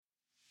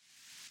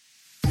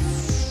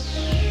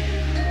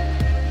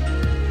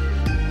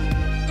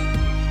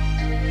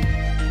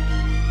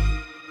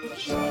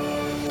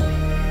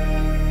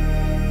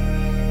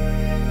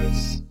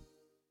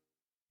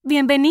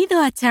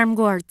Bienvenido a Charm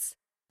Words,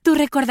 tu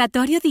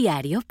recordatorio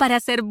diario para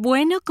ser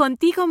bueno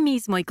contigo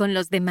mismo y con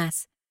los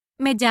demás.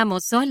 Me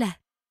llamo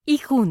Sola y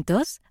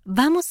juntos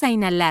vamos a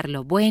inhalar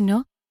lo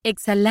bueno,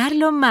 exhalar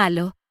lo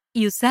malo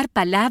y usar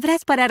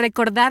palabras para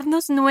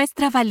recordarnos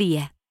nuestra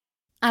valía.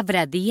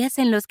 Habrá días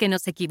en los que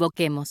nos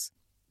equivoquemos.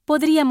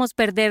 Podríamos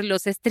perder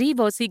los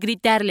estribos y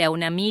gritarle a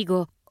un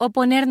amigo o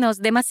ponernos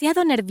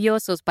demasiado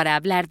nerviosos para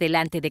hablar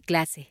delante de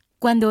clase.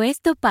 Cuando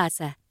esto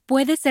pasa,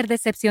 puede ser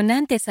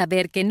decepcionante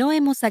saber que no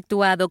hemos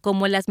actuado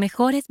como las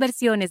mejores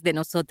versiones de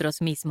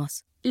nosotros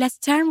mismos. Las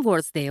Charm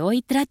Words de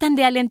hoy tratan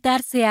de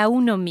alentarse a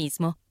uno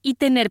mismo y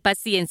tener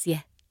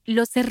paciencia.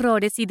 Los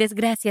errores y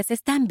desgracias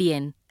están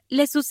bien.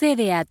 Les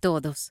sucede a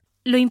todos.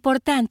 Lo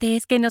importante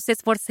es que nos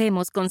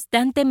esforcemos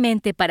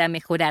constantemente para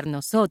mejorar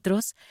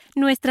nosotros,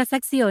 nuestras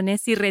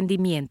acciones y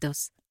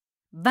rendimientos.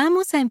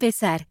 Vamos a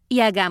empezar y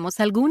hagamos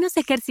algunos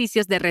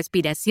ejercicios de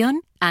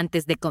respiración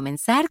antes de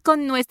comenzar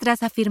con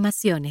nuestras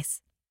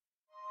afirmaciones.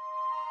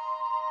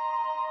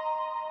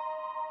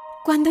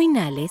 Cuando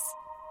inhales,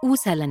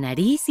 usa la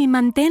nariz y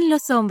mantén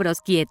los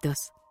hombros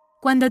quietos.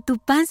 Cuando tu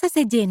panza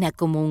se llena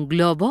como un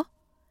globo,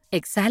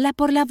 exhala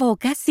por la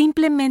boca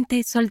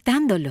simplemente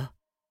soltándolo.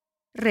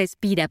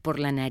 Respira por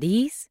la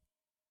nariz,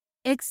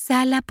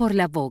 exhala por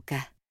la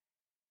boca.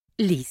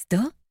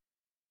 ¿Listo?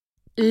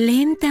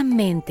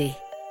 Lentamente,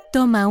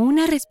 toma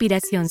una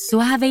respiración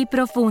suave y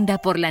profunda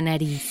por la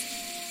nariz.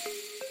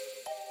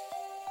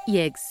 Y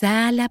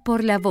exhala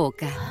por la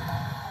boca.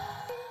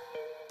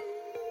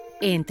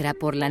 Entra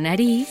por la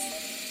nariz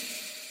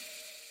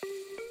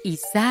y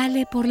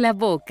sale por la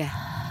boca.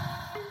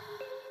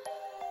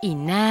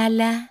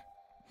 Inhala.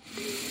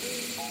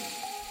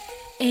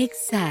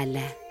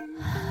 Exhala.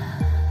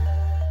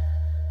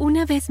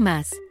 Una vez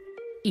más,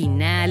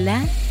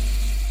 inhala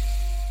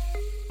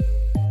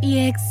y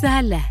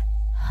exhala.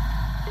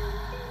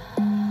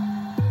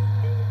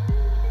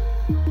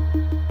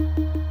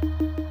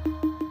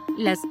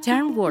 Las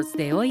Charm Words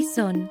de hoy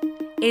son: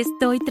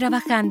 estoy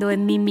trabajando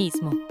en mí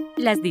mismo.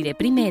 Las diré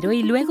primero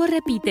y luego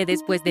repite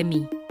después de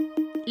mí.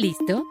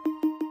 ¿Listo?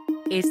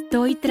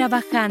 Estoy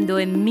trabajando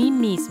en mí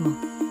mismo.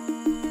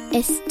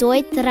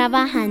 Estoy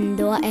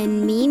trabajando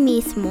en mí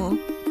mismo.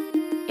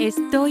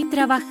 Estoy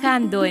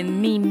trabajando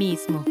en mí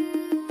mismo.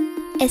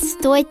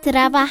 Estoy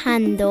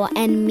trabajando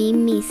en mí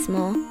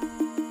mismo.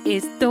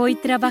 Estoy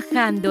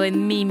trabajando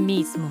en mí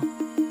mismo.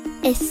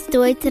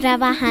 Estoy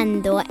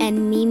trabajando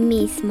en mí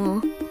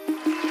mismo.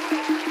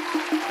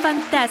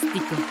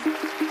 ¡Fantástico!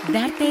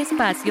 Darte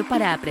espacio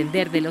para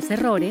aprender de los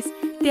errores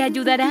te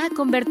ayudará a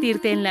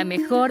convertirte en la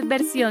mejor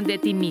versión de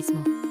ti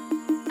mismo.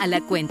 A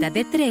la cuenta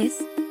de 3,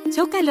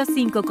 choca los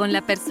 5 con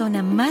la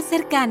persona más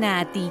cercana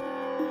a ti.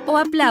 O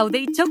aplaude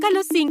y choca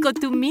los 5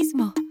 tú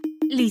mismo.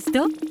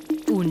 ¿Listo?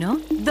 1,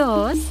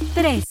 2,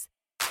 3.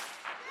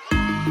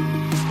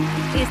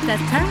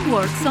 Estas Charm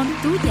Words son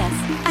tuyas,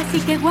 así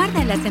que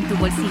guárdalas en tu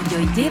bolsillo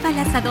y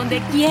llévalas a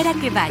donde quiera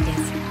que vayas.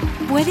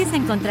 Puedes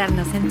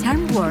encontrarnos en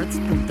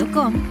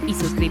charmwords.com y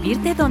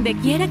suscribirte donde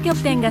quiera que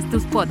obtengas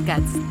tus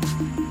podcasts.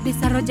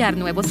 Desarrollar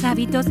nuevos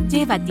hábitos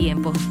lleva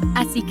tiempo,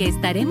 así que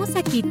estaremos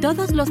aquí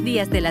todos los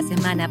días de la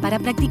semana para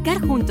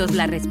practicar juntos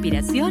la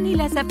respiración y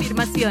las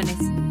afirmaciones.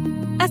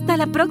 ¡Hasta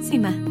la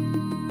próxima!